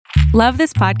Love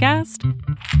this podcast?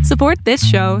 Support this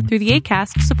show through the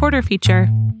Acast supporter feature.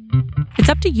 It's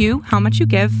up to you how much you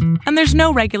give, and there's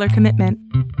no regular commitment.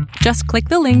 Just click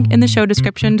the link in the show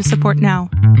description to support now.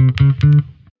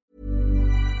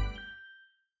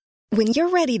 When you're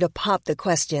ready to pop the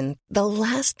question, the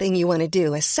last thing you want to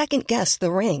do is second-guess the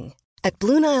ring. At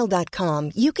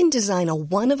BlueNile.com, you can design a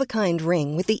one-of-a-kind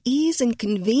ring with the ease and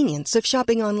convenience of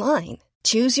shopping online.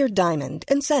 Choose your diamond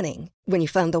and setting. When you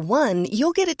find the one,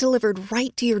 you'll get it delivered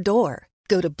right to your door.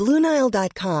 Go to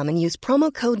BlueNile.com and use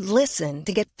promo code LISTEN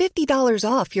to get $50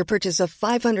 off your purchase of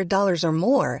 $500 or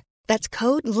more. That's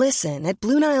code LISTEN at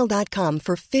BlueNile.com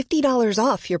for $50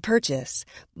 off your purchase.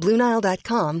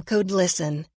 BlueNile.com, code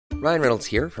LISTEN. Ryan Reynolds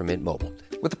here from Mint Mobile.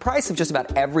 With the price of just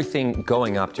about everything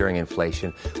going up during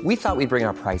inflation, we thought we'd bring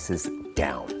our prices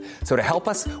down. So to help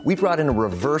us, we brought in a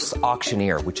reverse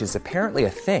auctioneer, which is apparently a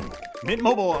thing. Mint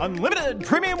Mobile Unlimited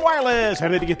Premium Wireless. How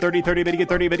to get 30, 30, bit to get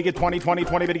 30, bit to get 20, 20,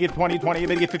 20, bit to get 20, 20, bit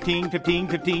to get 15, 15,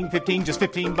 15, 15, just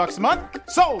 $15 a month?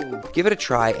 Sold! Give it a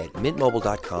try at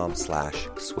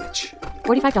mintmobile.com/switch.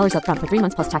 $45 up front for 3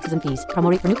 months plus taxes and fees.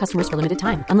 Promo rate for new customers for limited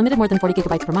time. Unlimited more than 40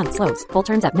 gigabytes per month. Slows full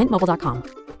terms at mintmobile.com.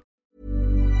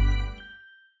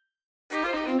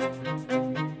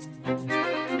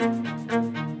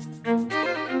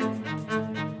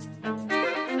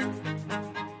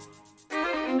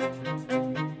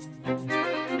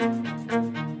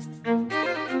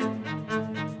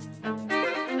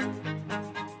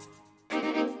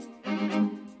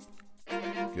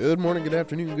 Good morning, good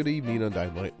afternoon, good evening,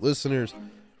 Undying Light listeners.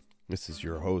 This is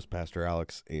your host, Pastor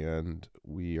Alex, and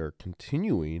we are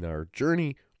continuing our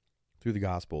journey through the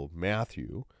Gospel of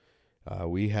Matthew.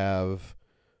 We have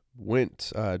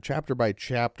went chapter by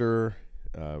chapter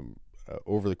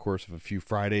over the course of a few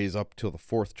Fridays up till the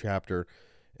 4th chapter,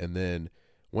 and then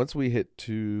once we hit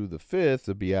to the 5th,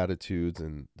 the Beatitudes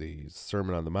and the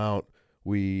Sermon on the Mount,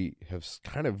 we have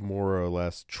kind of more or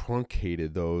less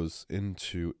truncated those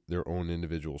into their own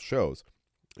individual shows.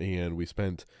 And we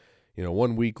spent,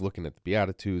 1 week looking at the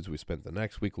Beatitudes. We spent the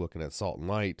next week looking at Salt and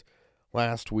Light.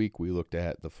 Last week, we looked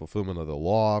at the fulfillment of the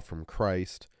law from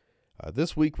Christ.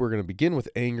 This week, we're going to begin with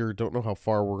anger. Don't know how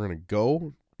far we're going to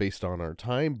go based on our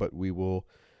time, but we will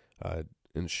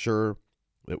ensure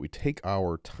that we take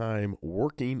our time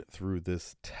working through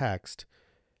this text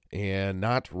and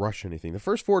not rush anything. The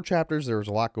first 4 chapters, there was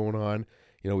a lot going on.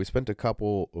 We spent a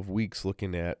couple of weeks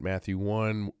looking at Matthew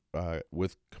 1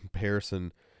 with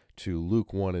comparison to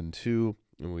Luke 1 and 2,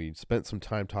 and we spent some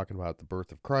time talking about the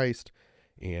birth of Christ.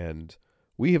 And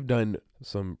we have done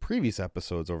some previous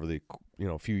episodes over the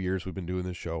few years we've been doing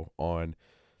this show on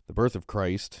the birth of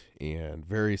Christ and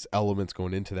various elements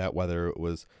going into that, whether it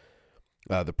was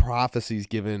the prophecies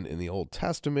given in the Old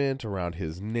Testament around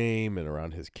his name and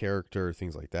around his character,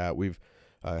 things like that. We've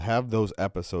have those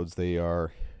episodes. They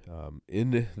are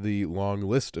in the long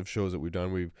list of shows that we've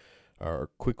done. We are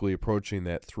quickly approaching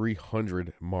that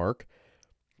 300 mark,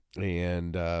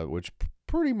 and which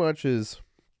pretty much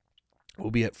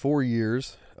we'll be at 4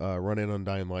 years running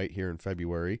Undying Light here in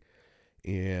February.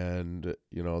 And,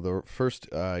 the first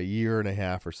year and a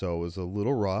half or so was a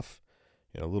little rough,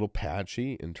 a little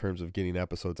patchy in terms of getting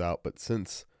episodes out. But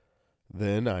since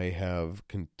then, I have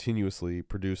continuously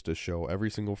produced a show every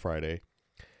single Friday.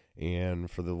 And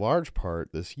for the large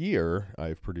part this year,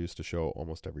 I've produced a show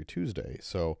almost every Tuesday.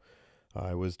 So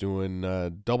I was doing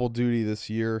double duty this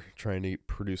year, trying to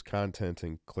produce content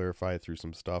and clarify through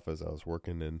some stuff as I was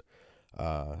working in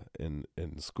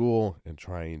school and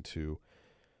trying to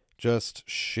just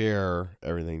share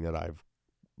everything that I've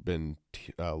been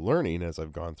learning as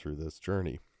I've gone through this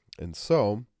journey. And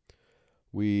so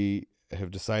we have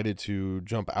decided to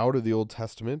jump out of the Old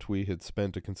Testament. We had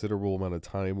spent a considerable amount of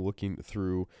time looking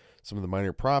through some of the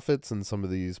minor prophets and some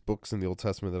of these books in the Old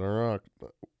Testament that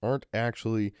aren't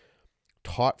actually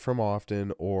taught from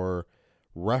often or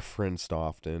referenced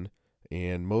often.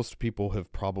 And most people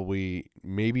have probably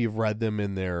maybe have read them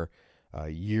in their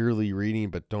yearly reading,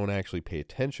 but don't actually pay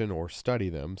attention or study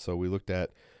them. So we looked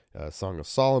at Song of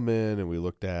Solomon, and we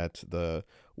looked at the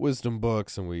wisdom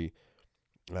books, and we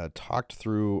talked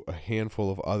through a handful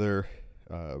of other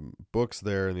books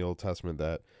there in the Old Testament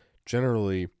that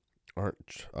generally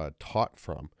aren't taught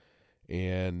from.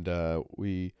 And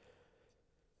we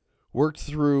worked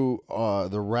through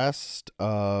the rest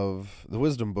of the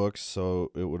wisdom books.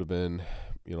 So it would have been,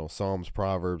 Psalms,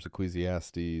 Proverbs,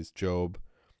 Ecclesiastes, Job.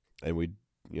 And we,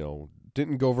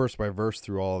 didn't go verse by verse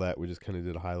through all of that. We just kind of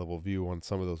did a high level view on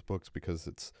some of those books because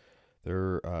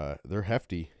they're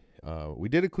hefty. We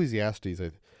did Ecclesiastes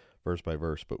verse by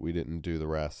verse, but we didn't do the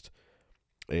rest.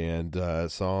 And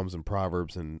Psalms and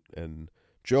Proverbs and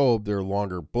Job, they're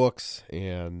longer books,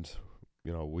 and,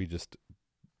 we just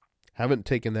haven't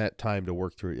taken that time to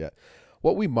work through it yet.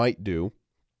 What we might do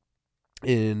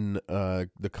in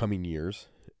the coming years,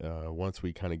 once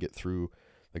we kind of get through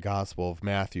the Gospel of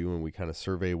Matthew and we kind of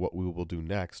survey what we will do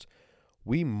next,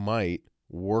 we might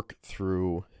work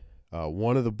through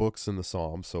one of the books in the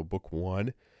Psalms, so book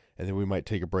 1, and then we might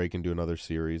take a break and do another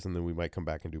series, and then we might come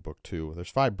back and do book 2. There's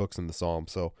 5 books in the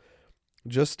Psalms, so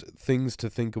just things to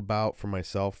think about for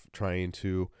myself, trying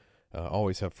to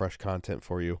always have fresh content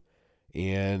for you.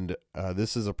 And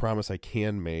this is a promise I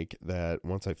can make, that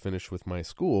once I finish with my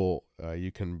school,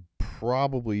 you can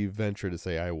probably venture to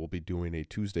say I will be doing a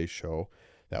Tuesday show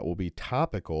that will be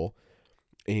topical.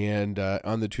 And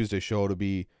on the Tuesday show, it'll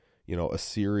be, a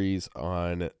series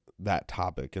on that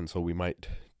topic. And so we might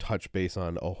touch base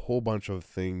on a whole bunch of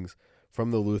things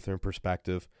from the Lutheran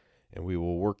perspective, and we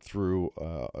will work through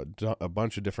a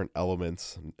bunch of different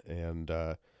elements, and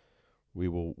we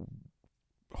will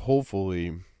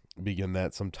hopefully begin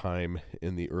that sometime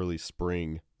in the early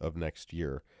spring of next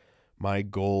year. My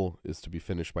goal is to be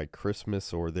finished by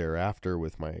Christmas or thereafter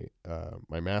with my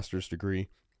master's degree.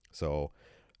 So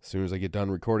as soon as I get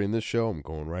done recording this show, I'm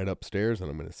going right upstairs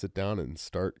and I'm going to sit down and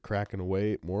start cracking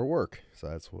away at more work. So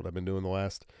that's what I've been doing the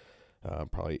last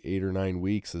probably 8 or 9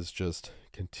 weeks, is just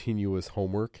continuous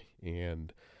homework.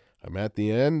 And I'm at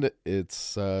the end.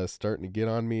 It's starting to get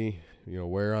on me,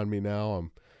 wear on me now.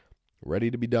 I'm ready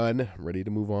to be done. I'm ready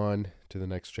to move on to the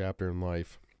next chapter in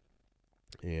life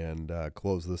and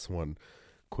close this one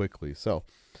quickly. So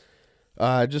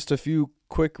just a few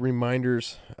quick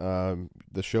reminders.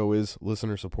 The show is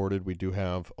listener supported. We do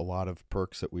have a lot of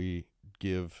perks that we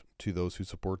give to those who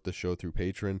support the show through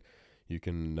Patreon. You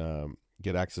can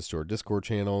get access to our Discord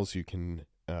channels. You can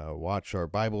watch our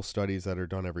Bible studies that are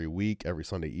done every week, every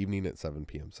Sunday evening at 7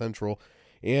 p.m. Central.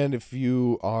 And if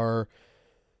you are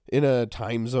in a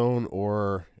time zone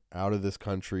or out of this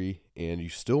country and you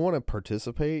still want to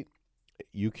participate,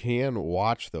 you can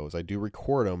watch those. I do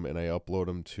record them and I upload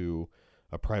them to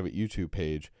a private YouTube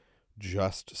page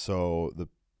just so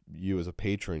you as a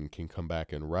patron can come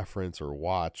back and reference or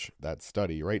watch that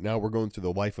study. Right now we're going through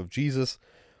the life of Jesus,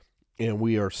 and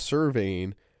we are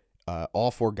surveying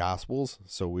all 4 Gospels.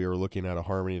 So we are looking at a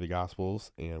harmony of the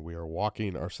Gospels, and we are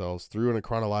walking ourselves through in a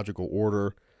chronological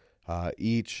order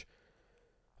each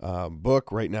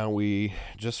book. Right now we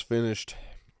just finished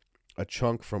a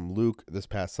chunk from Luke this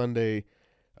past Sunday.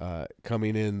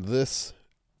 Coming in this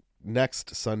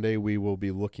next Sunday, we will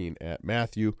be looking at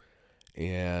Matthew,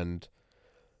 and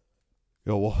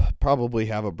we'll probably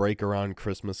have a break around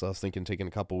Christmas. I was thinking taking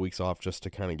a couple weeks off just to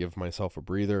kind of give myself a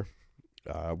breather.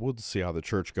 We'll see how the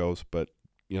church goes, but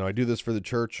I do this for the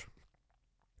church,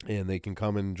 and they can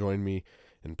come and join me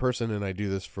in person, and I do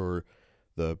this for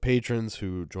the patrons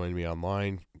who join me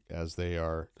online, as they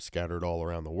are scattered all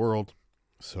around the world.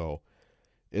 So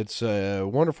it's a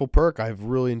wonderful perk. I've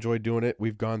really enjoyed doing it.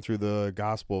 We've gone through the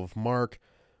Gospel of Mark,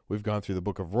 we've gone through the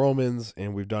book of Romans,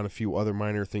 and we've done a few other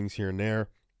minor things here and there.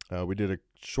 We did a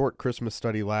short Christmas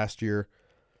study last year,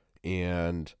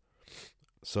 and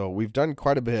so we've done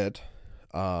quite a bit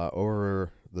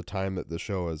over the time that the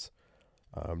show has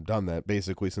done that.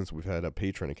 Basically, since we've had a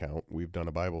Patreon account, we've done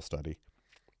a Bible study.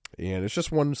 And it's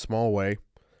just one small way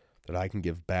that I can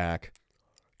give back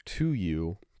to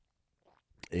you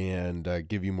and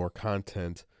give you more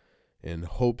content in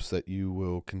hopes that you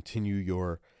will continue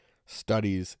your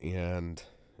studies and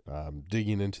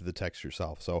digging into the text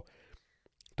yourself. So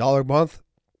 $1 a month,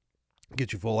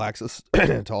 get you full access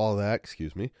to all of that,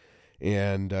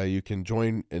 and you can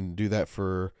join and do that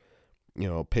for,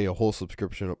 pay a whole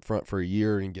subscription up front for a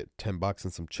year and get $10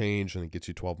 and some change, and it gets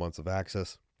you 12 months of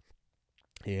access.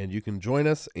 And you can join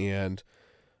us and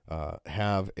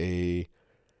have a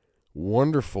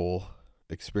wonderful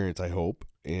experience, I hope,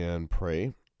 and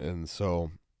pray. And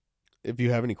so if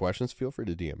you have any questions, feel free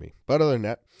to DM me. But other than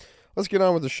that, let's get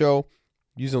on with the show.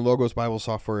 Using Logos Bible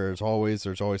software, as always,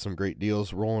 there's always some great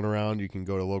deals rolling around. You can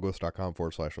go to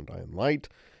logos.com/undyinglight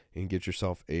and get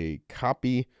yourself a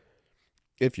copy.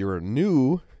 If you're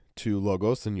new to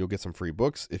Logos, then you'll get some free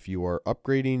books. If you are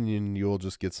upgrading, then you'll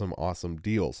just get some awesome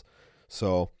deals.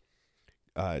 So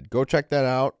go check that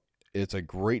out. It's a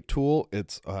great tool.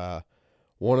 It's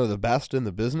one of the best in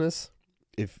the business.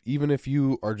 Even if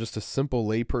you are just a simple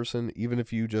layperson, even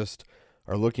if you just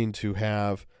are looking to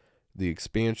have the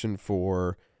expansion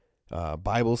for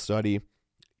Bible study,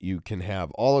 you can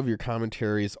have all of your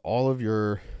commentaries, all of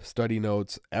your study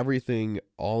notes, everything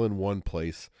all in one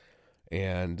place.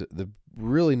 And the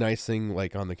really nice thing,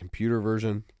 like on the computer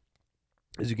version,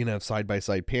 is you can have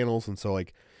side-by-side panels. And so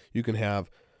like you can have,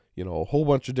 a whole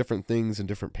bunch of different things and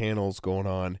different panels going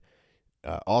on,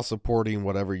 all supporting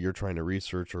whatever you're trying to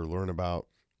research or learn about.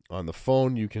 On the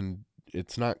phone,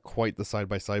 it's not quite the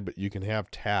side-by-side, but you can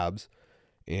have tabs,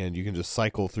 and you can just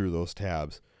cycle through those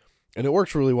tabs. And it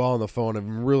works really well on the phone.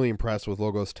 I'm really impressed with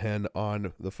Logos 10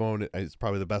 on the phone. It's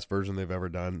probably the best version they've ever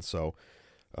done. So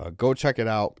go check it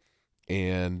out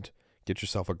and get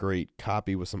yourself a great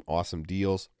copy with some awesome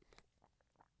deals.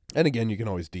 And again, you can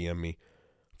always DM me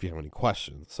if you have any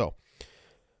questions. So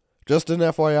just an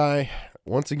FYI,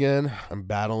 once again, I'm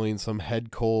battling some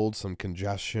head cold, some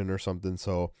congestion or something.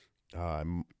 So I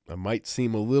might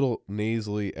seem a little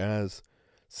nasally, as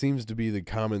seems to be the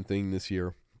common thing this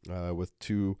year with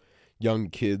two young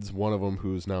kids. One of them,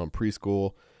 who's now in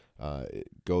preschool,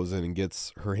 goes in and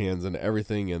gets her hands into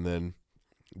everything, and then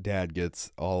dad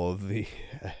gets all of the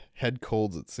head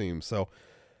colds, it seems. So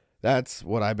that's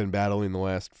what I've been battling the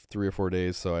last 3 or 4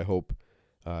 days. So I hope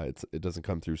it doesn't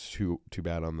come through too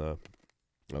bad on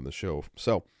the show.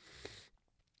 So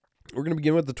we're going to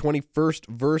begin with the 21st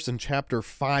verse in chapter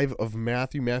 5 of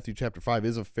Matthew. Matthew chapter 5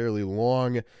 is a fairly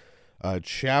long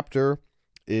chapter.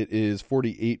 It is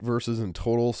 48 verses in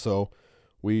total, so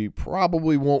we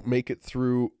probably won't make it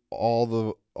through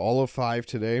all of 5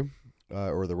 today,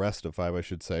 or the rest of 5, I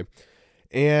should say.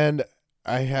 And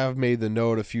I have made the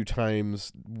note a few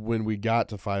times when we got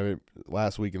to 5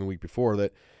 last week and the week before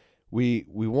that we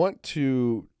want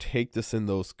to take this in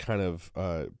those kind of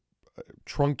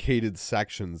truncated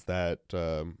sections that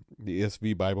the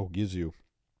ESV Bible gives you.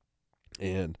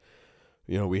 And,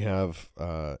 we have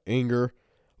anger,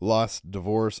 lust,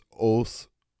 divorce, oaths,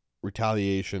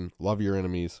 retaliation, love your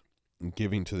enemies, and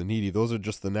giving to the needy. Those are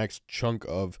just the next chunk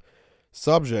of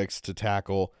subjects to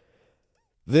tackle.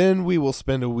 Then we will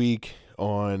spend a week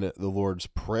on the Lord's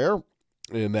Prayer,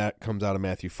 and that comes out of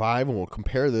Matthew 5, and we'll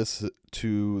compare this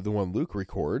to the one Luke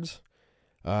records.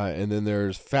 And then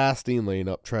there's fasting, laying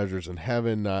up treasures in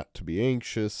heaven, not to be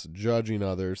anxious, judging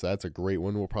others. That's a great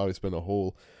one. We'll probably spend a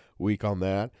whole week on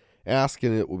that.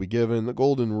 Asking, it will be given. The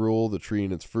golden rule, the tree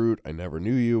and its fruit, I never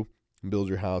knew you. Build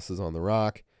your houses on the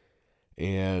rock.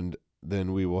 And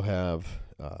then we will have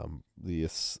the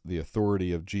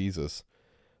authority of Jesus.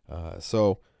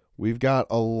 So we've got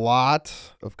a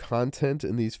lot of content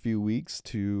in these few weeks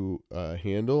to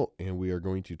handle, and we are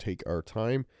going to take our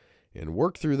time and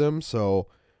work through them. So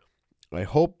I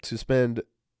hope to spend,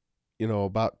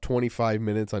 about 25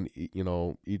 minutes on,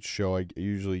 each show. I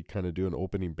usually kind of do an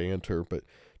opening banter, but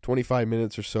 25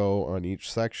 minutes or so on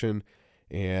each section,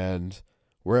 and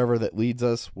wherever that leads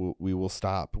us, we will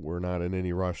stop. We're not in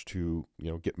any rush to,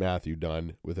 get Matthew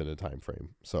done within a time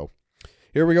frame. So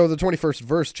here we go. The 21st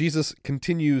verse, Jesus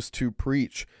continues to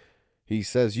preach. He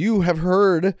says, "You have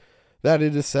heard that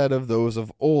it is said of those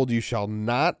of old, you shall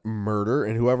not murder,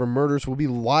 and whoever murders will be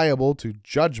liable to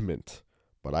judgment.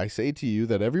 But I say to you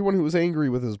that everyone who is angry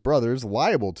with his brother is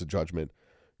liable to judgment.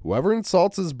 Whoever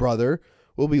insults his brother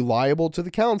will be liable to the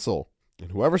council,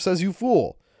 and whoever says you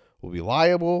fool will be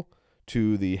liable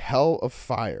to the hell of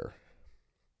fire.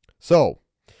 So,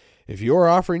 if you are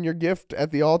offering your gift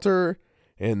at the altar,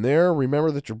 and there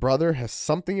remember that your brother has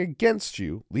something against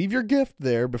you, leave your gift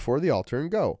there before the altar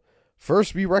and go.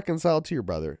 First be reconciled to your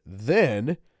brother,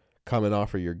 then come and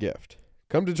offer your gift.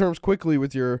 Come to terms quickly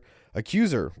with your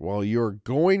accuser while you are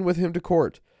going with him to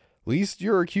court, lest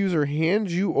your accuser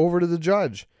hand you over to the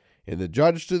judge, and the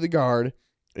judge to the guard,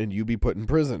 and you be put in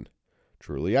prison.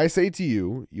 Truly I say to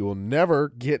you, you will never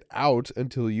get out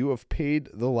until you have paid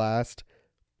the last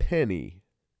penny."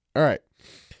 All right.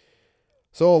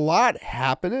 So a lot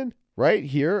happening right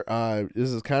here.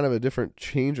 This is kind of a different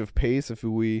change of pace. If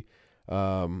we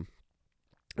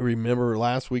remember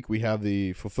last week, we have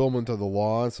the fulfillment of the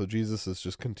law. So Jesus is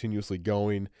just continuously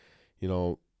going,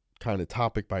 kind of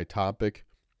topic by topic.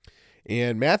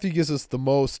 And Matthew gives us the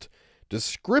most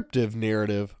descriptive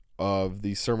narrative of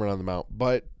the Sermon on the Mount,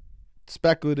 but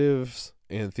speculatives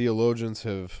and theologians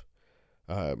have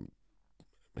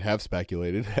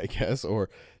speculated, I guess, or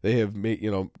they have made,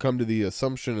 come to the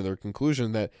assumption or their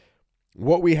conclusion that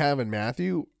what we have in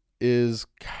Matthew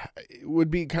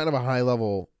would be kind of a high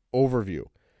level overview.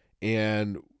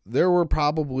 And there were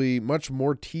probably much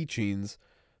more teachings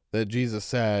that Jesus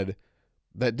said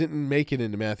that didn't make it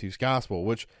into Matthew's gospel,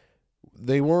 which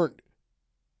they weren't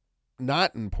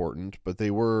not important, but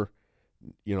they were,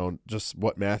 just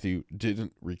what Matthew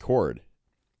didn't record.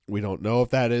 We don't know if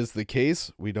that is the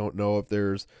case. We don't know if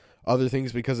there's other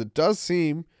things, because it does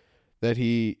seem that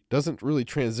he doesn't really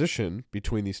transition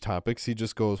between these topics. He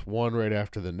just goes one right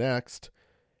after the next,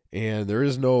 and there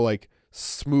is no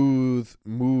smooth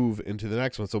move into the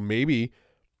next one. So maybe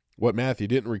what Matthew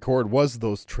didn't record was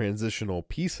those transitional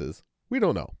pieces. We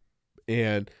don't know.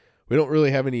 And we don't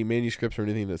really have any manuscripts or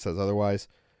anything that says otherwise.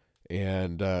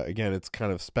 And again, it's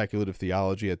kind of speculative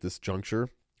theology at this juncture.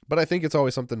 But I think it's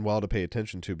always something well to pay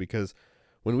attention to, because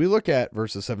when we look at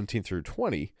verses 17 through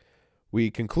 20,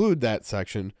 we conclude that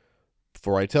section,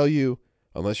 "For I tell you,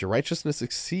 unless your righteousness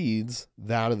exceeds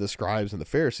that of the scribes and the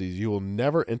Pharisees, you will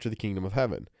never enter the kingdom of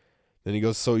heaven." Then he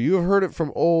goes, "So you have heard it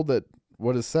from old that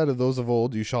what is said of those of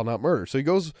old, you shall not murder." So he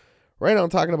goes right on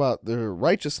talking about the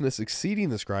righteousness exceeding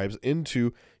the scribes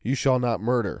into you shall not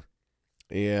murder.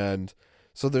 And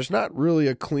so there's not really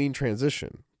a clean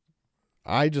transition.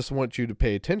 I just want you to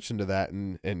pay attention to that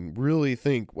and really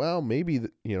think, well, maybe,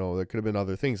 there could have been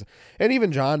other things. And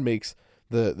even John makes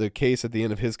the case at the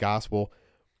end of his gospel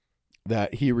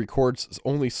that he records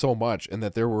only so much, and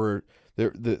that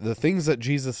the things that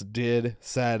Jesus did,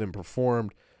 said, and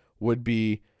performed would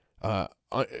be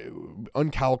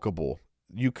uncalculable.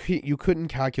 You couldn't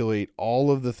calculate all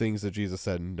of the things that Jesus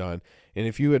said and done. And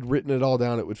if you had written it all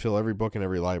down, it would fill every book in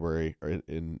every library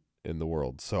in the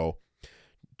world. So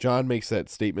John makes that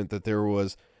statement that there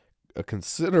was a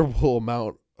considerable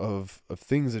amount of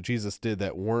things that Jesus did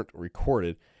that weren't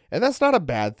recorded. And that's not a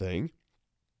bad thing.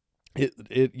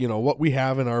 What we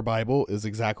have in our Bible is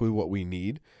exactly what we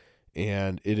need,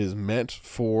 and it is meant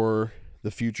for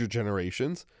the future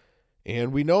generations.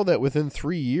 And we know that within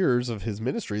 3 years of his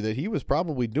ministry that he was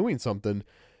probably doing something,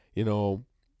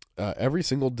 every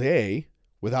single day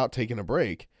without taking a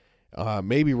break.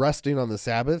 Maybe resting on the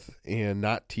Sabbath and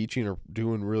not teaching or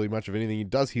doing really much of anything. He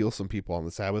does heal some people on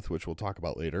the Sabbath, which we'll talk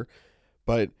about later.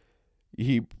 But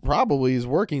he probably is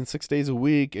working 6 days a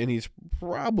week, and he's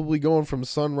probably going from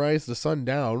sunrise to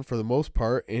sundown for the most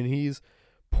part, and he's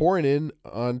pouring in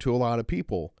onto a lot of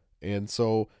people. And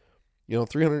so,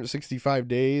 365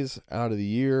 days out of the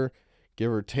year,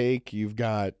 give or take, you've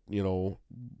got,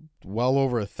 well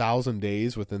over 1,000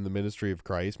 days within the ministry of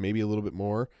Christ, maybe a little bit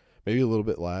more, maybe a little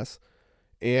bit less.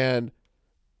 And,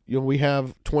 we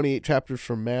have 28 chapters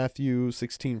from Matthew,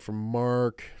 16 from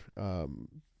Mark,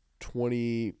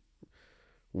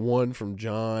 21 from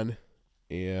John,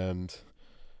 and,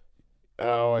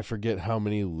 I forget how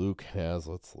many Luke has.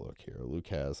 Let's look here. Luke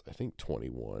has, I think,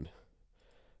 21.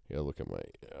 Yeah, look at my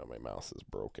mouse is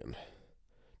broken.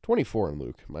 24 in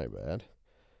Luke, my bad.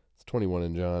 It's 21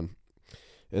 in John.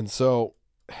 And so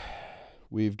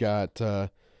we've got,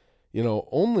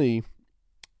 only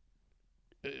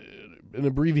an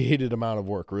abbreviated amount of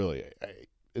work, really.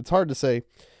 It's hard to say,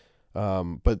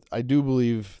 but I do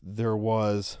believe there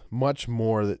was much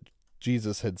more that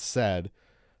Jesus had said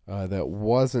that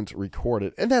wasn't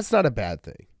recorded. And that's not a bad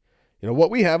thing. What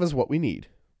we have is what we need.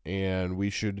 And we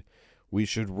should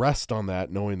rest on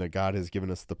that, knowing that God has given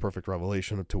us the perfect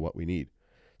revelation to what we need.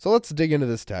 So let's dig into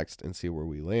this text and see where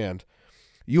we land.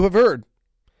 "You have heard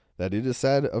that it is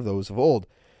said of those of old."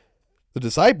 The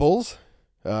disciples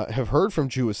have heard from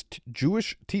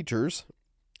Jewish teachers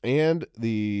and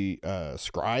the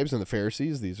scribes and the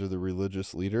Pharisees. These are the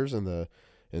religious leaders in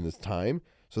this time.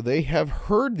 So they have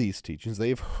heard these teachings.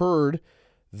 They've heard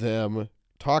them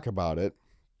talk about it.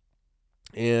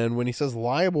 And when he says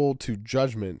liable to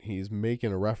judgment, he's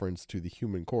making a reference to the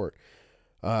human court.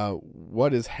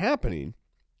 What is happening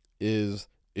is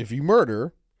if you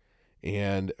murder,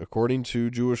 and according to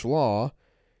Jewish law,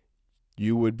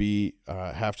 you would be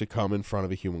have to come in front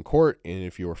of a human court, and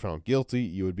if you were found guilty,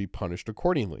 you would be punished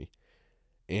accordingly.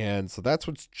 And so that's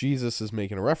what Jesus is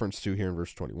making a reference to here in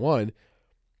verse 21.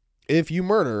 If you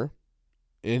murder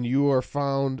and you are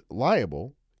found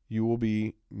liable, you will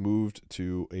be moved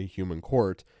to a human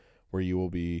court where you will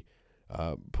be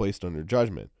placed under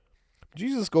judgment.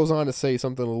 Jesus goes on to say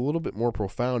something a little bit more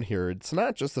profound here. It's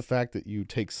not just the fact that you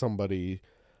take somebody,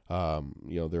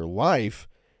 their life,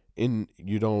 and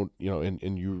you don't,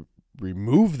 and you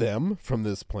remove them from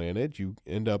this planet, you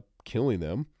end up killing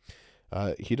them.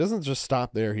 He doesn't just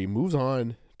stop there. He moves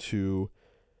on to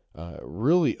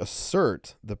really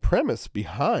assert the premise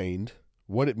behind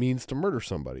what it means to murder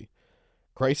somebody.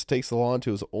 Christ takes the law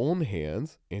into his own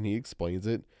hands, and he explains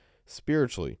it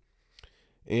spiritually.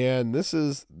 And this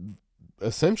is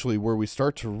essentially where we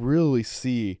start to really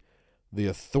see the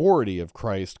authority of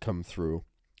Christ come through,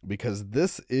 because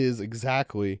this is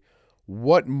exactly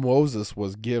what Moses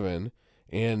was given,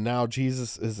 and now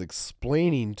Jesus is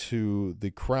explaining to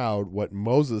the crowd what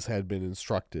Moses had been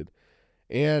instructed.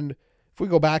 And if we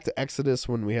go back to Exodus,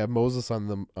 when we have Moses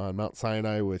on Mount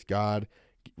Sinai with God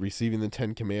receiving the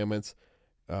 10 Commandments,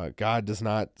 God does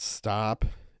not stop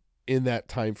in that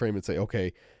time frame and say,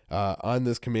 okay, on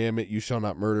this commandment, you shall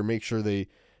not murder. Make sure they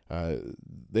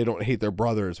don't hate their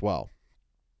brother as well.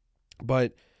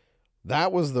 But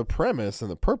that was the premise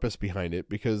and the purpose behind it,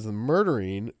 because the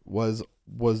murdering was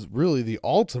was really the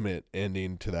ultimate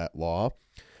ending to that law,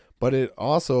 but it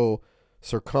also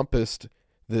circumvented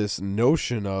this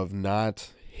notion of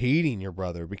not hating your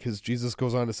brother, because Jesus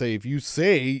goes on to say,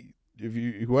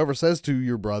 whoever says to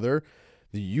your brother,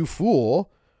 you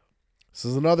fool, this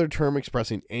is another term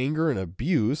expressing anger and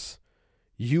abuse,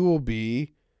 you will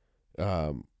be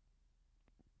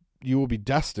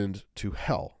destined to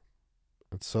hell.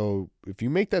 And so if you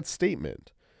make that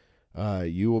statement,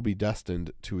 you will be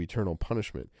destined to eternal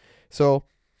punishment. So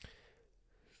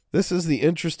this is the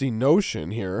interesting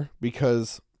notion here,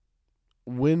 because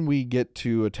when we get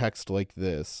to a text like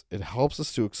this, it helps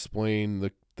us to explain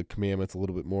the commandments a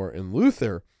little bit more. And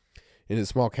Luther, in his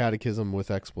small catechism with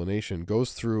explanation,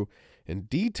 goes through and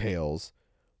details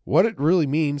what it really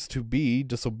means to be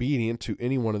disobedient to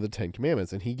any one of the 10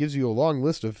 commandments. And he gives you a long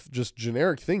list of just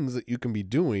generic things that you can be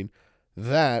doing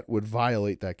that would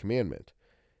violate that commandment.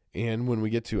 And when we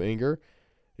get to anger,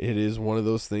 it is one of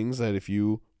those things that if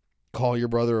you call your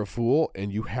brother a fool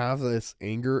and you have this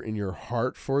anger in your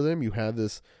heart for them, you have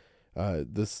this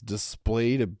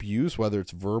displayed abuse, whether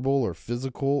it's verbal or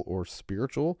physical or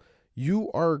spiritual,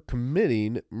 you are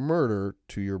committing murder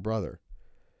to your brother.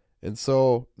 And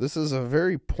so this is a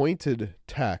very pointed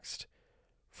text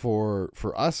for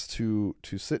us to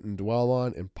sit and dwell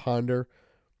on and ponder,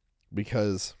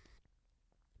 because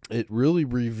it really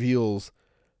reveals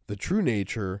the true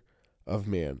nature of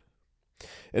man.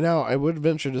 And now I would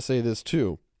venture to say this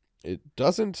too.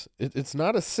 It's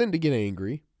not a sin to get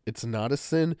angry. It's not a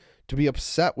sin to be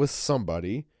upset with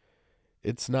somebody.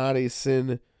 It's not a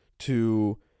sin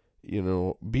to,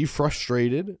 be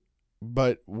frustrated.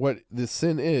 But what the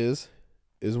sin is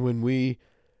when we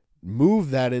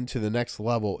move that into the next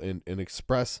level and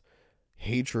express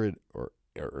hatred or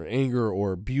anger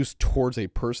or abuse towards a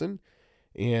person,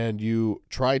 and you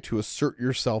try to assert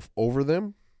yourself over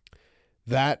them,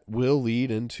 that will lead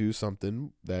into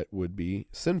something that would be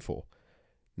sinful.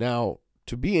 Now,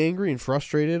 to be angry and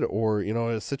frustrated, or,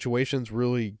 a situation's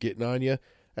really getting on you,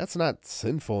 that's not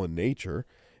sinful in nature.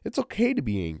 It's okay to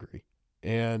be angry,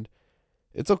 and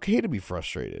it's okay to be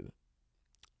frustrated.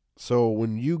 So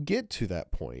when you get to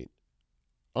that point,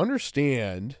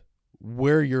 understand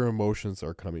where your emotions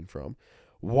are coming from.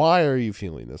 Why are you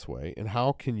feeling this way? And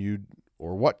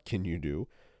what can you do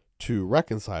to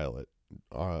reconcile it?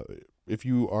 If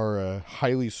you are a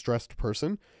highly stressed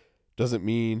person, doesn't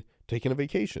mean taking a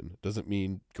vacation. Doesn't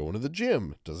mean going to the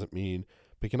gym. Doesn't mean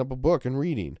picking up a book and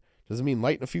reading. Doesn't mean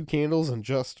lighting a few candles and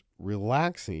just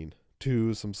relaxing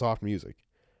to some soft music.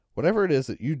 Whatever it is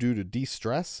that you do to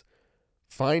de-stress,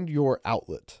 find your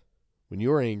outlet. When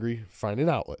you're angry, find an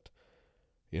outlet.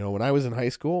 When I was in high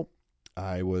school,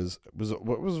 I was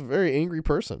a very angry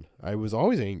person. I was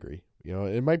always angry.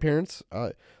 And my parents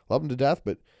love them to death,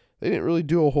 but they didn't really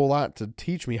do a whole lot to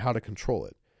teach me how to control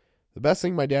it. The best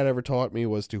thing my dad ever taught me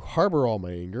was to harbor all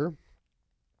my anger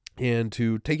and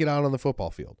to take it out on the football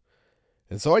field.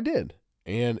 And so I did.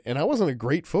 And I wasn't a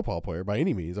great football player by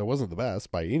any means. I wasn't the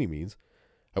best by any means.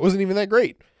 I wasn't even that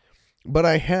great. But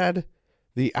I had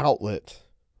the outlet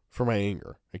for my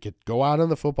anger. I could go out on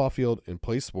the football field and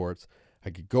play sports. I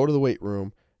could go to the weight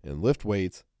room and lift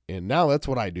weights. And now that's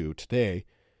what I do today.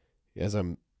 As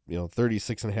I'm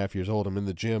 36 and a half years old, I'm in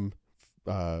the gym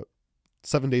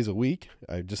 7 days a week.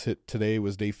 I just hit, today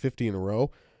was day 50 in a row.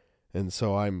 And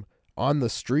so I'm on the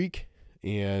streak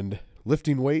and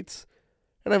lifting weights.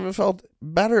 And I haven't felt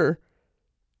better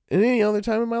than any other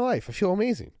time in my life. I feel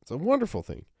amazing. It's a wonderful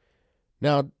thing.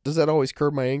 Now, does that always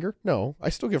curb my anger? No. I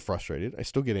still get frustrated. I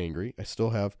still get angry. I still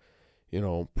have,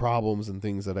 problems and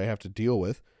things that I have to deal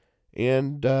with.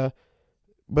 And,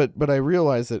 But I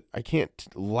realize that I can't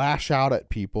lash out at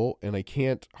people and I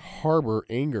can't harbor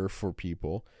anger for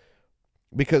people,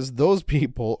 because those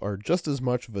people are just as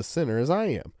much of a sinner as I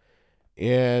am.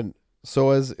 And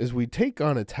so as we take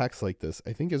on a text like this,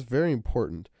 I think it's very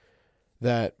important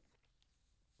that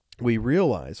we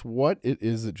realize what it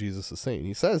is that Jesus is saying.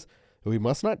 He says that we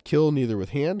must not kill neither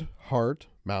with hand, heart,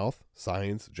 mouth,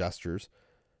 signs, gestures,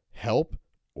 help,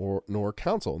 nor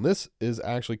counsel. And this is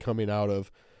actually coming out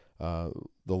of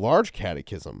the large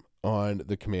catechism on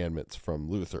the commandments from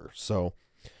Luther. So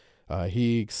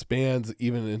he expands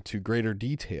even into greater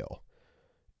detail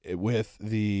with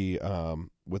the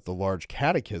large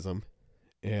catechism.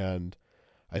 And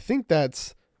I think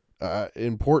that's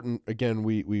important. Again,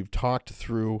 we've talked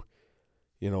through,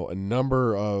 a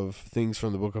number of things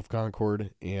from the Book of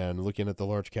Concord, and looking at the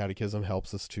large catechism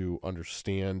helps us to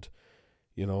understand,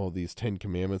 these 10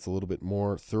 commandments a little bit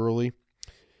more thoroughly.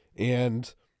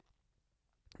 And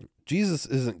Jesus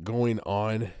isn't going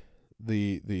on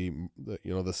the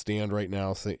stand right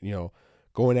now, saying,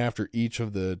 going after each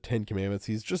of the 10 commandments.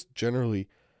 He's just generally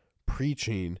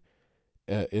preaching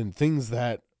in things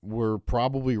that were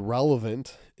probably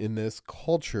relevant in this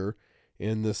culture,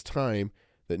 in this time,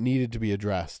 that needed to be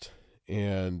addressed.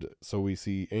 And so we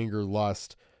see anger,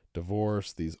 lust,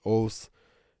 divorce, these oaths,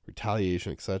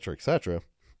 retaliation, etc.,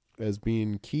 as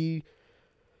being key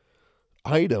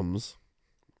items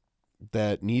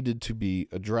that needed to be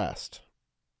addressed.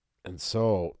 And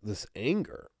so this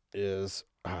anger is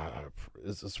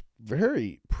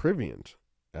very prevalent,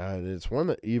 and it's one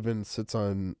that even sits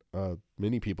on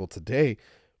many people today,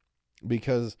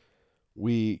 because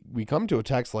we come to a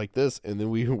text like this and then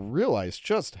we realize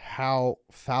just how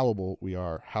fallible we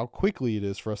are, how quickly it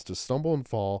is for us to stumble and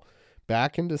fall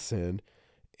back into sin,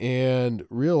 and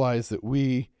realize that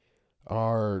we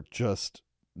are just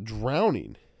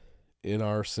drowning in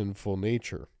our sinful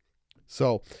nature.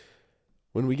 So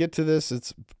when we get to this,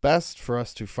 it's best for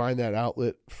us to find that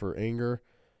outlet for anger.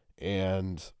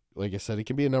 And like I said, it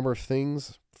can be a number of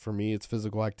things. For me, it's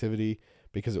physical activity,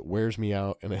 because it wears me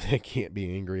out and I can't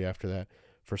be angry after that.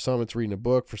 For some, it's reading a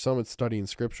book. For some, it's studying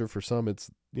scripture. For some, it's,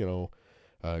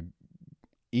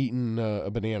 eating a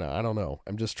banana. I don't know.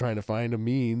 I'm just trying to find a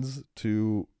means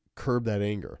to curb that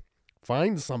anger.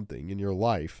 Find something in your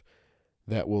life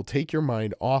that will take your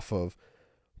mind off of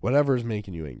whatever is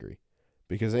making you angry,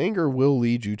 because anger will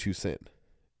lead you to sin.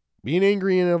 Being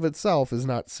angry in and of itself is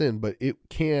not sin, but it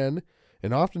can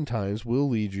and oftentimes will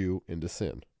lead you into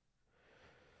sin.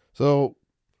 So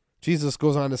Jesus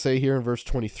goes on to say here in verse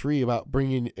 23 about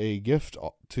bringing a gift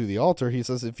to the altar. He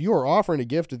says, if you are offering a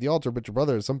gift at the altar, but your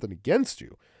brother has something against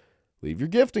you, leave your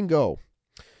gift and go.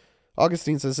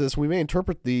 Augustine says this: we may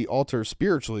interpret the altar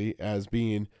spiritually as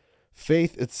being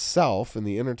faith itself in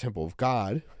the inner temple of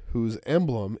God, whose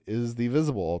emblem is the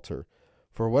visible altar.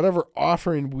 For whatever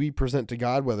offering we present to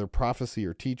God, whether prophecy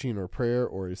or teaching or prayer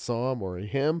or a psalm or a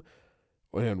hymn,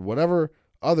 and whatever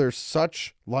other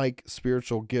such like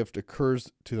spiritual gift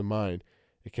occurs to the mind,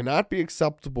 it cannot be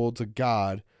acceptable to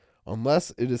God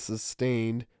unless it is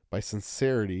sustained by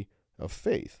sincerity of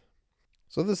faith.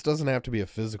 So this doesn't have to be a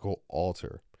physical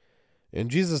altar. And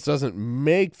Jesus doesn't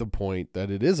make the point that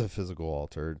it is a physical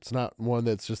altar. It's not one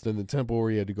that's just in the temple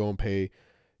where you had to go and pay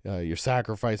your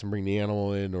sacrifice and bring the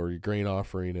animal in, or your grain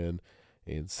offering in,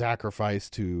 and sacrifice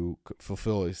to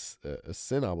fulfill a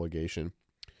sin obligation.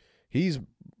 He's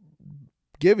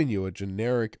giving you a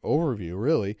generic overview,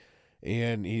 really,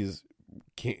 and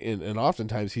and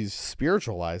oftentimes he's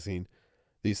spiritualizing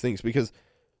these things, because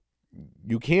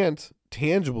you can't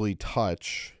tangibly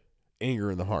touch anger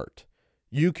in the heart.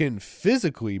 You can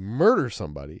physically murder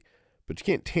somebody, but you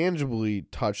can't tangibly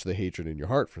touch the hatred in your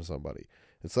heart for somebody.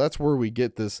 And so that's where we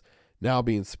get this now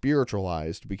being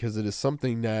spiritualized, because it is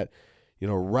something that,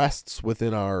 rests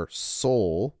within our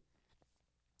soul.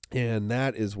 And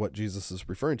that is what Jesus is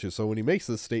referring to. So when he makes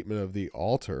this statement of the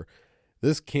altar,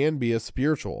 this can be a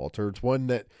spiritual altar. It's one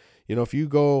that, if you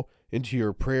go into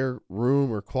your prayer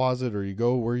room or closet, or you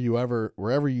go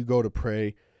wherever you go to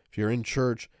pray, if you're in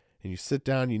church and you sit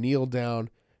down, you kneel down,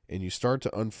 and you start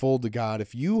to unfold to God,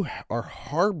 if you are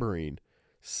harboring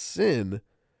sin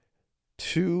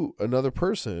to another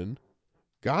person,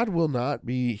 God will not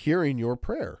be hearing your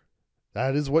prayer.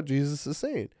 That is what Jesus is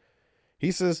saying.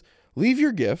 He says, leave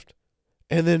your gift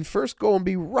and then first go and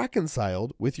be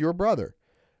reconciled with your brother.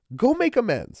 Go make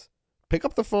amends. Pick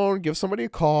up the phone, give somebody a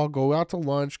call, go out to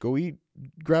lunch, go eat,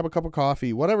 grab a cup of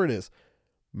coffee, whatever it is.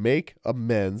 Make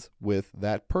amends with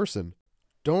that person.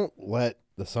 Don't let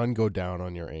the sun go down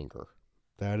on your anger.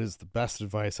 That is the best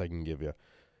advice I can give you.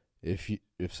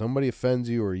 If somebody offends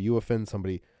you or you offend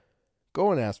somebody,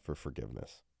 go and ask for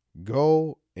forgiveness.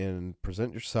 Go and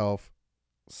present yourself,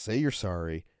 say you're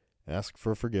sorry, ask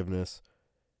for forgiveness,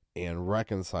 and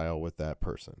reconcile with that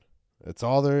person. That's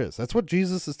all there is. That's what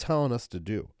Jesus is telling us to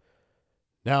do.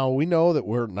 Now, we know that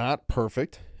we're not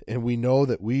perfect, and we know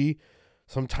that we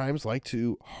sometimes like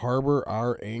to harbor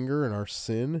our anger and our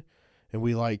sin, and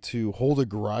we like to hold a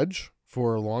grudge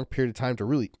for a long period of time to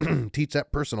really teach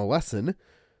that person a lesson.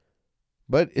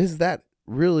 But is that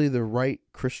really the right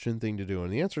Christian thing to do?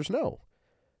 And the answer is no.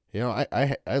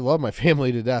 I love my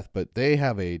family to death, but they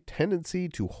have a tendency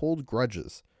to hold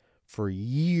grudges for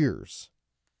years.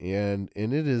 And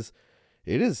it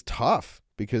is tough,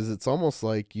 because it's almost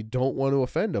like you don't want to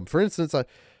offend them. For instance, I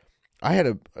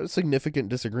had a significant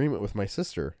disagreement with my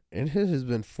sister, and it has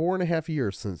been 4.5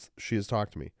 years since she has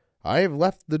talked to me. I have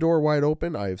left the door wide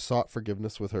open. I have sought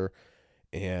forgiveness with her,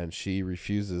 and she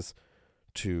refuses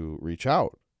to reach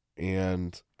out.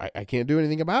 And I can't do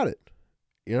anything about it.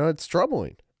 It's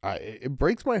troubling. It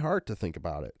breaks my heart to think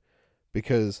about it,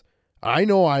 because I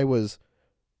know I was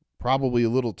probably a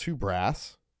little too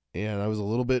brass, and I was a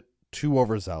little bit too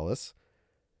overzealous,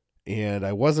 and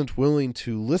I wasn't willing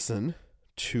to listen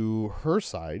to her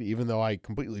side, even though I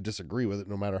completely disagree with it,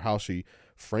 no matter how she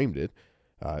framed it.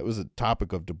 It was a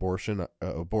topic of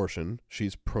abortion.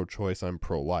 She's pro-choice, I'm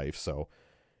pro-life, so,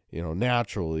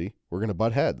 naturally, we're going to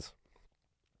butt heads.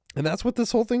 And that's what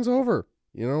this whole thing's over.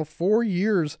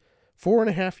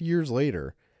 4.5 years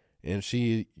later, and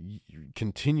she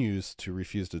continues to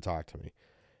refuse to talk to me.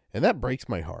 And that breaks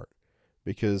my heart,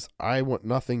 because I want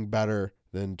nothing better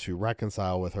than to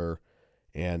reconcile with her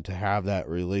and to have that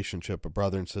relationship of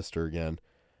brother and sister again.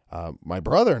 My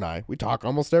brother and I, we talk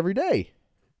almost every day,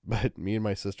 but me and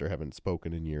my sister haven't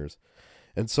spoken in years.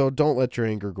 And so don't let your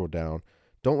anger go down.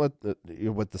 Don't let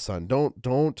with the son,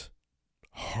 don't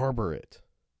harbor it.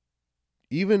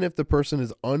 Even if the person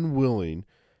is unwilling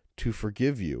to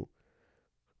forgive you,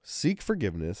 seek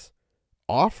forgiveness,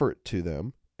 offer it to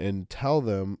them, and tell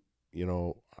them,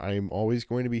 I'm always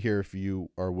going to be here if you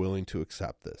are willing to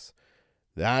accept this.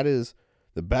 That is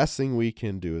the best thing we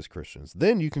can do as Christians.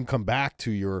 Then you can come back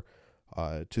to your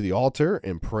to the altar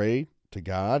and pray to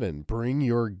God and bring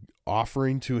your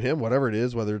offering to him, whatever it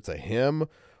is, whether it's a hymn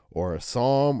or a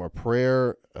psalm or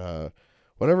prayer,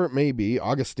 whatever it may be.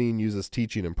 Augustine uses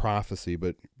teaching and prophecy,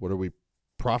 but what are we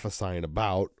prophesying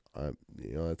about?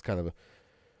 It's kind of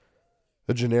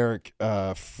a generic,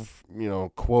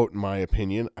 quote in my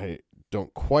opinion. I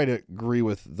don't quite agree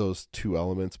with those two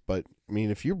elements, but I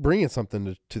mean, if you're bringing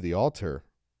something to the altar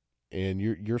and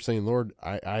you're saying, Lord,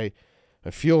 I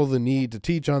feel the need to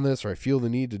teach on this, or I feel the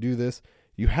need to do this,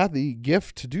 you have the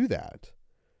gift to do that.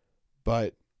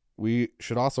 But we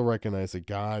should also recognize that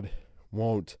it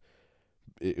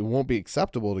won't be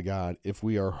acceptable to God if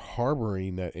we are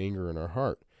harboring that anger in our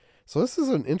heart. So this is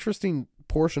an interesting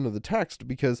portion of the text,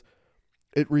 because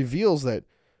it reveals that,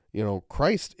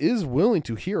 Christ is willing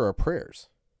to hear our prayers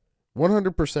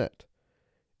 100%.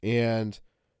 And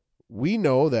we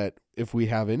know that if we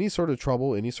have any sort of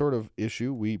trouble, any sort of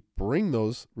issue, we bring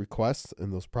those requests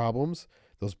and those problems,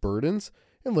 those burdens,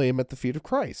 and lay them at the feet of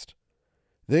Christ.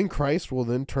 Then Christ will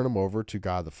then turn them over to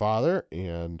God the Father,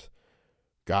 and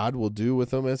God will do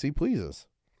with them as he pleases.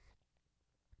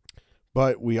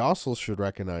 But we also should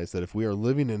recognize that if we are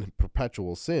living in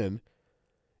perpetual sin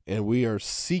and we are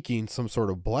seeking some sort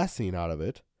of blessing out of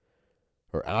it,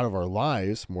 or out of our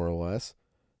lives, more or less,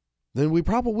 then we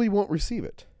probably won't receive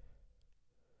it.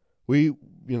 You've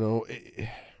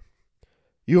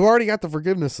already got the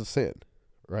forgiveness of sin,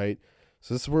 right?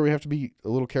 So this is where we have to be a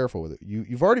little careful with it.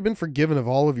 You've already been forgiven of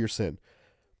all of your sin.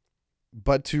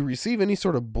 But to receive any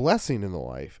sort of blessing in the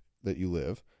life that you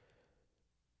live,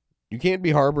 you can't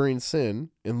be harboring sin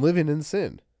and living in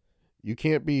sin. You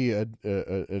can't be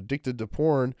addicted to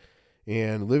porn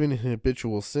and living in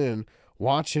habitual sin,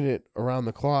 watching it around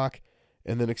the clock,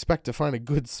 and then expect to find a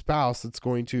good spouse that's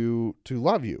going to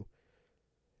love you.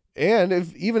 And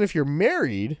even if you're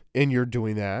married and you're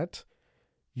doing that,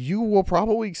 you will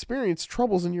probably experience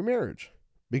troubles in your marriage,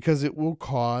 because it will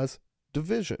cause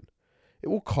division. It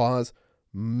will cause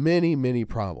many, many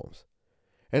problems.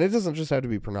 And it doesn't just have to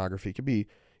be pornography. It could be,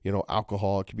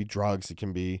 alcohol. It could be drugs. It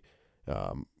can be,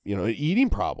 an eating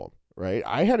problem, right?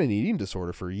 I had an eating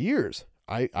disorder for years.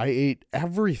 I ate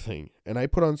everything, and I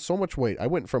put on so much weight. I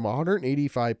went from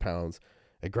 185 pounds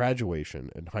at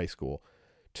graduation in high school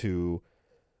to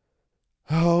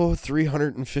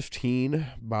 315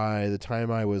 by the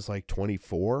time I was like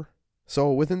 24.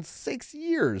 So within 6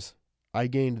 years, I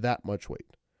gained that much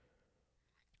weight.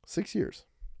 6 years.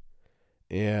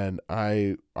 And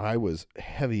I was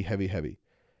heavy.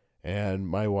 And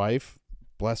my wife,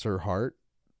 bless her heart,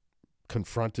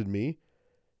 confronted me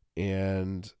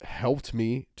and helped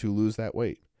me to lose that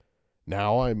weight.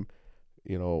 Now I'm,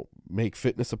 make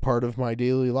fitness a part of my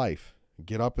daily life.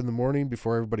 Get up in the morning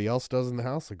before everybody else does in the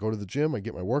house. I go to the gym. I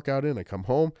get my workout in. I come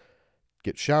home,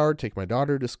 get showered, take my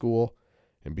daughter to school,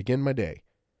 and begin my day.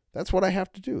 That's what I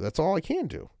have to do. That's all I can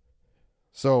do.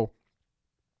 So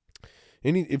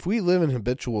if we live in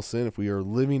habitual sin, if we are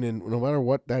living in, no matter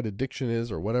what that addiction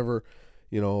is or whatever,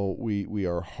 we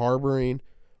are harboring,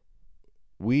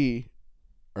 we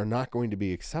are not going to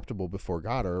be acceptable before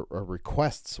God. Our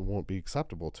requests won't be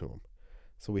acceptable to him.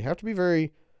 So we have to be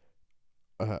very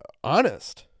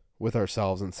honest with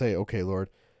ourselves and say, okay, Lord,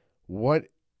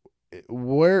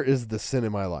 where is the sin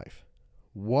in my life?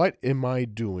 What am I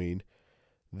doing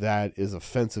that is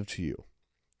offensive to you?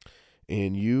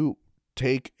 And you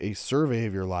take a survey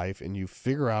of your life and you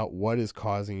figure out what is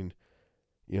causing,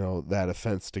 that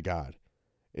offense to God.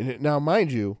 And now,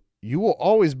 mind you, you will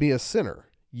always be a sinner.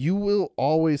 You will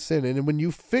always sin. And when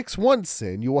you fix one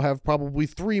sin, you will have probably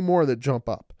 3 more that jump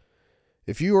up.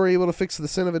 If you are able to fix the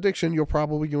sin of addiction, you're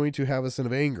probably going to have a sin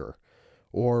of anger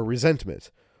or resentment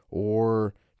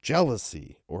or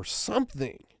jealousy or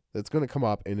something that's going to come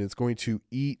up, and it's going to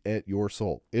eat at your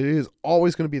soul. It is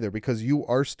always going to be there because you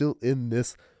are still in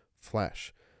this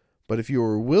flesh. But if you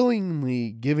are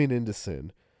willingly giving into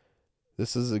sin,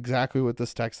 this is exactly what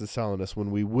this text is telling us.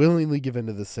 When we willingly give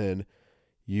into the sin,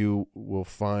 you will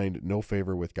find no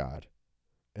favor with God.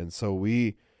 And so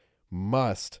we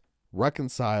must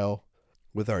reconcile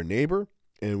with our neighbor,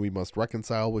 and we must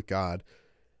reconcile with God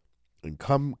and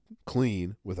come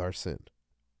clean with our sin.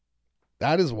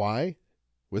 That is why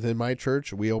within my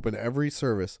church, we open every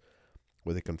service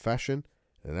with a confession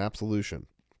and an absolution.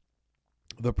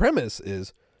 The premise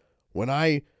is when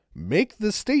I make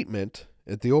the statement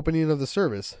at the opening of the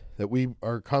service that we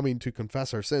are coming to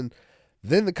confess our sin,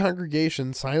 then the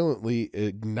congregation silently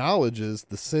acknowledges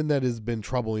the sin that has been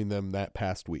troubling them that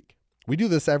past week. We do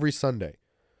this every Sunday.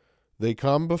 They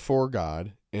come before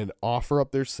God and offer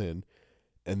up their sin,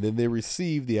 and then they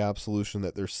receive the absolution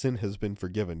that their sin has been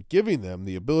forgiven, giving them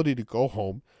the ability to go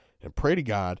home and pray to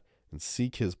God and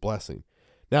seek his blessing.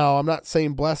 Now, I'm not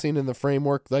saying blessing in the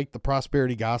framework like the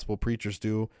prosperity gospel preachers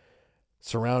do,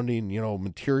 surrounding,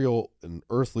 material and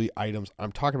earthly items.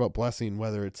 I'm talking about blessing,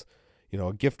 whether it's,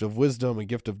 a gift of wisdom, a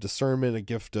gift of discernment, a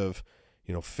gift of,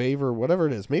 favor, whatever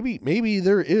it is. Maybe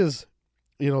there is,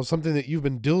 something that you've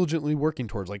been diligently working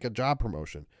towards, like a job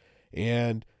promotion,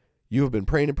 and you have been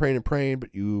praying and praying and praying,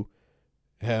 but you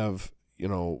have,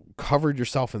 covered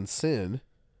yourself in sin.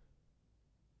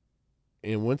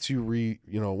 And once you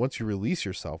release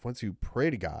yourself, once you pray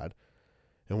to God,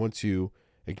 and once you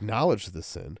acknowledge the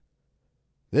sin,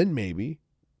 then maybe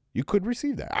you could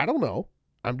receive that. I don't know.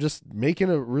 I'm just making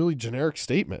a really generic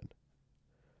statement.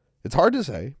 It's hard to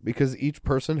say because each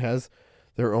person has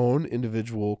their own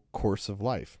individual course of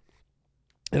life.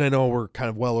 And I know we're kind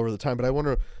of well over the time, but I want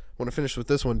to finish with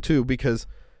this one too, because,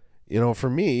 for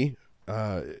me,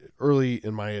 early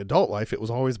in my adult life, it was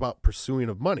always about pursuing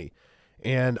of money.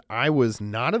 And I was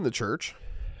not in the church,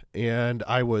 and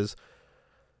I was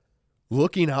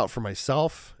looking out for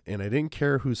myself, and I didn't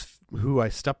care who I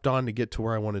stepped on to get to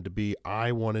where I wanted to be.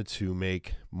 I wanted to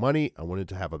make money. I wanted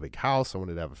to have a big house. I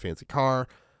wanted to have a fancy car.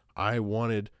 I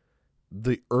wanted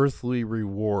the earthly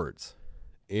rewards.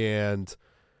 And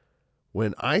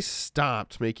when I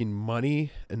stopped making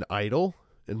money an idol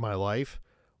in my life,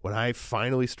 when I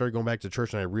finally started going back to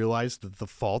church and I realized the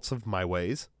faults of my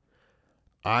ways,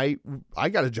 I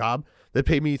got a job that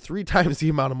paid me 3 times the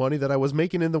amount of money that I was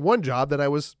making in the one job that I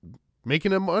was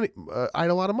making a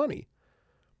lot of money.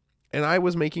 And I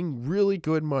was making really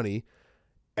good money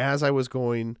as I was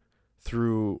going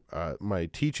through my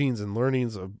teachings and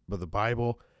learnings of the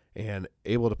Bible, and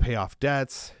able to pay off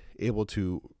debts, able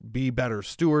to be better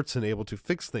stewards, and able to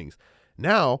fix things.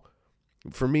 Now,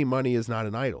 for me, money is not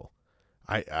an idol.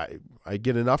 I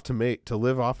get enough to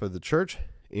live off of the church,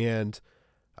 and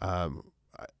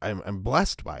I'm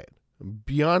blessed by it. I'm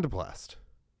beyond blessed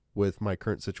with my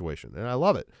current situation, and I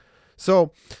love it.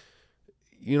 So,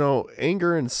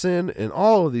 anger and sin and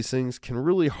all of these things can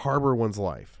really harbor one's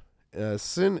life.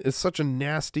 Sin is such a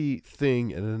nasty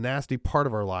thing and a nasty part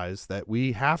of our lives that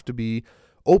we have to be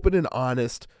open and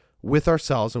honest with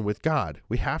ourselves and with God.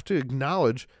 We have to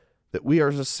acknowledge that we are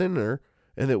a sinner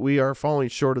and that we are falling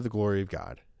short of the glory of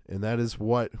God. And that is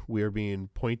what we are being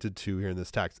pointed to here in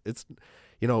this text. It's,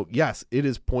 yes, it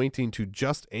is pointing to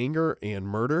just anger and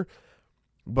murder,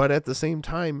 but at the same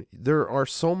time, there are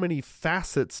so many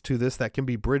facets to this that can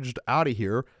be bridged out of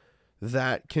here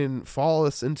that can fall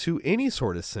us into any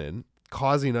sort of sin,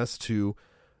 causing us to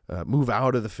move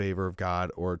out of the favor of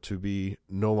God or to be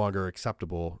no longer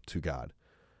acceptable to God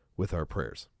with our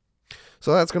prayers.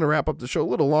 So that's going to wrap up the show. A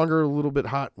little longer, a little bit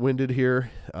hot-winded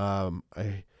here.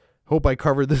 I hope I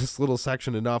covered this little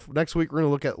section enough. Next week, we're going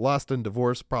to look at lust and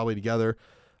divorce probably together.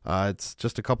 It's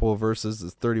just a couple of verses.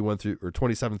 It's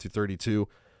 27 through 32.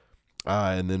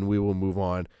 And then we will move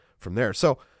on from there.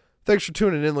 So thanks for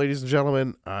tuning in, ladies and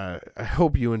gentlemen. I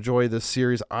hope you enjoy this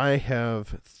series. I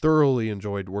have thoroughly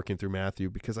enjoyed working through Matthew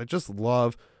because I just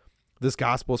love this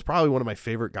gospel. It's probably one of my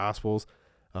favorite gospels.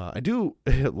 I do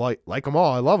like them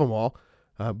all. I love them all.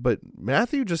 But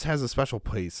Matthew just has a special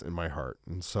place in my heart.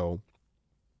 And so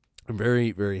I'm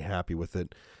very, very happy with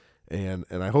it. And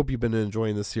I hope you've been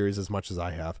enjoying this series as much as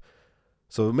I have.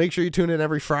 So make sure you tune in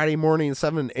every Friday morning.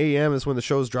 7 a.m. is when the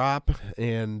shows drop.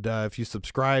 And if you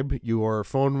subscribe, your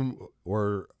phone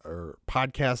or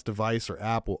podcast device or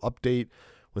app will update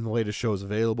when the latest show is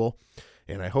available.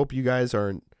 And I hope you guys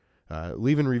are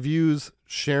leaving reviews,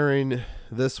 sharing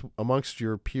this amongst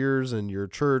your peers and your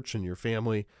church and your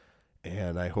family.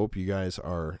 and I hope you guys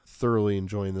are thoroughly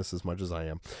enjoying this as much as I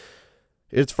am.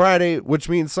 It's Friday, which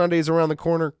means Sunday's around the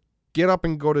corner. Get up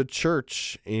and go to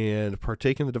church and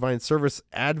partake in the divine service.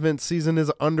 Advent season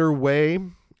is underway,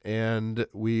 and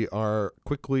we are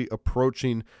quickly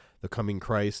approaching the coming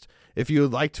Christ. If you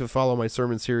would like to follow my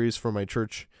sermon series for my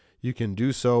church, you can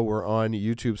do so. We're on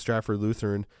YouTube, Stratford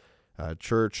Lutheran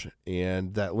Church,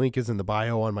 and that link is in the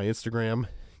bio on my Instagram.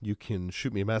 You can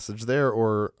shoot me a message there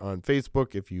or on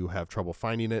Facebook if you have trouble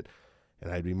finding it,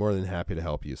 and I'd be more than happy to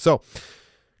help you. So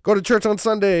go to church on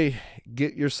Sunday,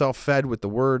 get yourself fed with the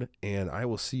word, and I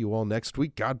will see you all next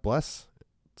week. God bless.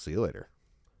 See you later.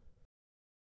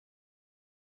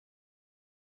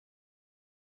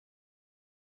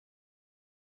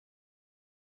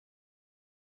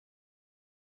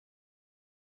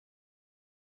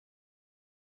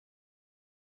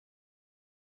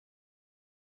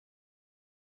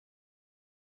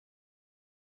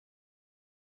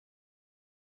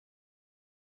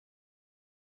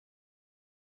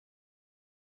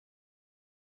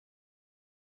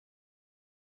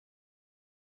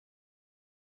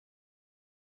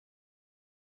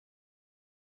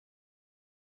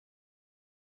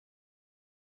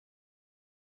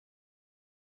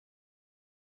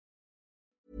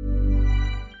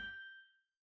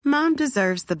 Mom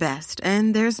deserves the best,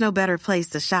 and there's no better place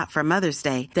to shop for Mother's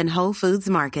Day than Whole Foods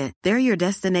Market. They're your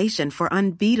destination for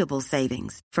unbeatable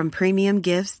savings, from premium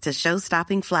gifts to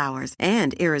show-stopping flowers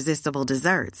and irresistible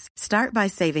desserts. Start by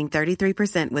saving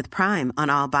 33% with Prime on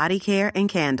all body care and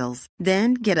candles.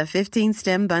 Then get a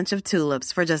 15-stem bunch of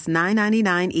tulips for just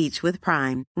 $9.99 each with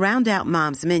Prime. Round out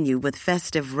Mom's menu with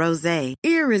festive rosé,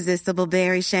 irresistible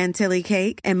berry chantilly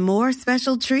cake, and more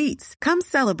special treats. Come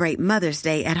celebrate Mother's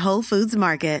Day at Whole Foods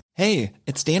Market. Hey,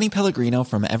 it's Danny Pellegrino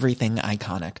from Everything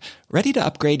Iconic. Ready to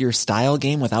upgrade your style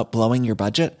game without blowing your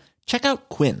budget? Check out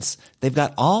Quince. They've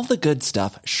got all the good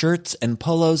stuff, shirts and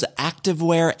polos,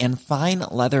 activewear, and fine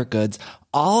leather goods,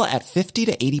 all at 50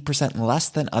 to 80% less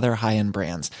than other high-end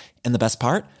brands. And the best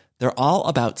part? They're all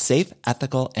about safe,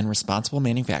 ethical, and responsible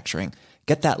manufacturing.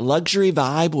 Get that luxury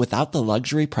vibe without the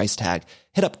luxury price tag.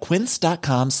 Hit up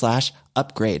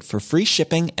quince.com/upgrade for free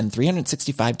shipping and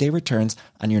 365-day returns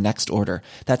on your next order.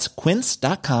 That's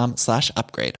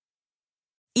quince.com/upgrade.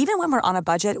 Even when we're on a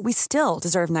budget, we still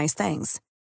deserve nice things.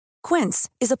 Quince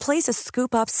is a place to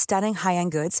scoop up stunning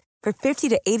high-end goods for 50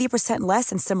 to 80% less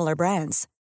than similar brands.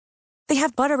 They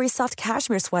have buttery soft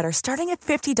cashmere sweaters starting at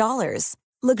 $50,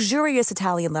 luxurious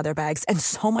Italian leather bags, and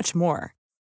so much more.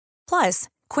 Plus,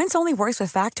 Quince only works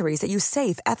with factories that use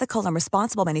safe, ethical, and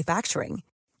responsible manufacturing.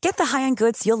 Get the high-end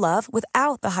goods you'll love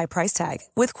without the high price tag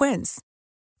with Quince.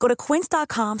 Go to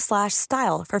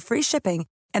quince.com/style for free shipping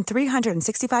and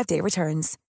 365-day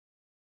returns.